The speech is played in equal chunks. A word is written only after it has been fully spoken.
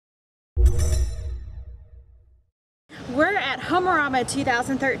Homearama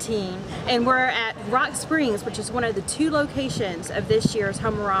 2013, and we're at Rock Springs, which is one of the 2 locations of this year's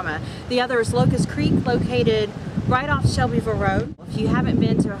Homearama. The other is Locust Creek, located right off Shelbyville Road. If you haven't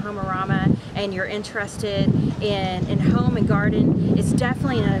been to a Homearama and you're interested in home and garden, it's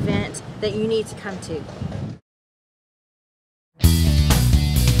definitely an event that you need to come to.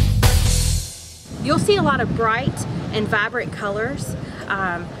 You'll see a lot of bright and vibrant colors.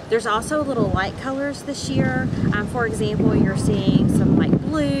 There's also little light colors this year. For example, you're seeing some light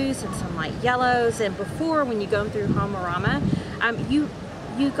blues and some light yellows. And before, when you go through Homearama,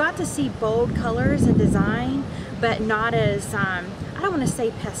 you got to see bold colors and design, but not as, I don't want to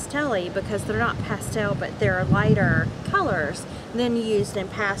say pastel-y, because they're not pastel, but they're lighter colors than used in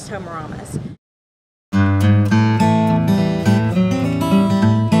past Homearamas.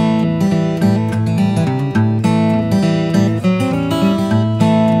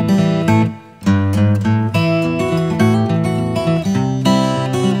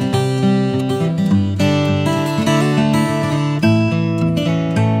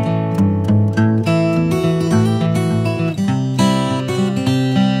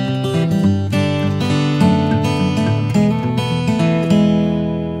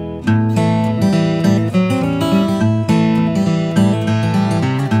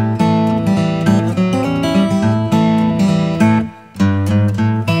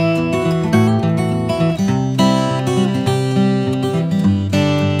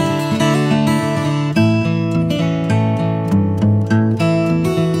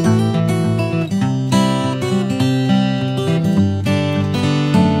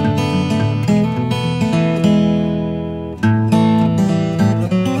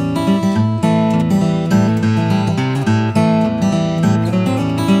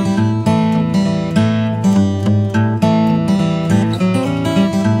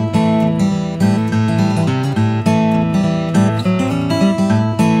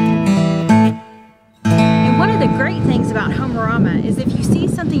 Is if you see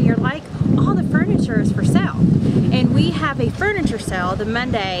something you like, all the furniture is for sale. And we have a furniture sale the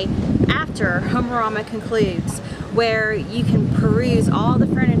Monday after Homearama concludes, where you can peruse all the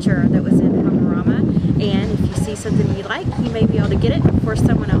furniture that was in Homearama, and if you see something you like, you may be able to get it before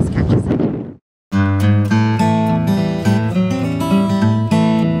someone else